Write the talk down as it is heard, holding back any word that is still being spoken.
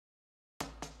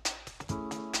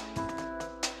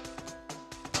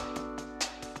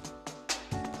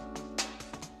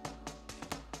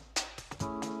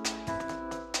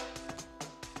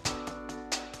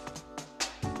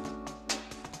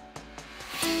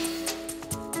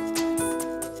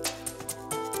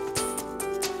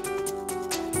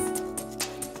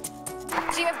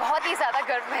बहुत ही ज़्यादा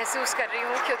गर्व महसूस कर रही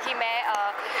हूँ क्योंकि मैं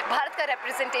भारत का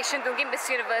रिप्रेजेंटेशन दूंगी मिस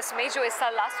यूनिवर्स में, जो इस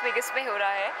साल लास वेगस में हो रहा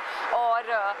है। और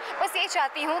बस ये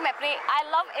चाहती हूँ, मैं अपने आई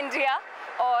लव इंडिया,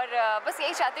 और बस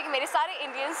यही चाहती हूँ कि मेरे सारे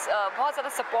इंडियंस बहुत ज़्यादा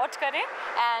सपोर्ट करें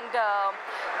एंड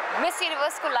मिस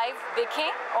यूनिवर्स को लाइव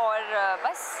देखें। और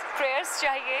बस प्रेयर्स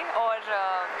चाहिए, और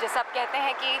जैसा आप कहते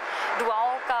हैं कि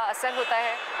दुआओं का असर होता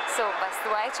है, सो बस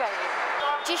दुआएं चाहिए।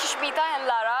 जी, Shishmita and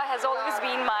Lara has always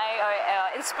been my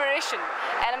inspiration,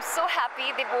 and I'm so happy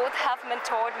they both have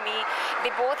mentored me, they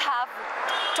both have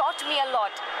taught me a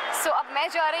lot. So अब मैं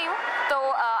जा रही हूँ तो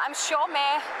I'm sure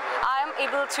I am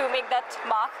able to make that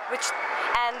mark which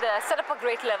and set up a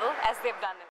great level as they've done it.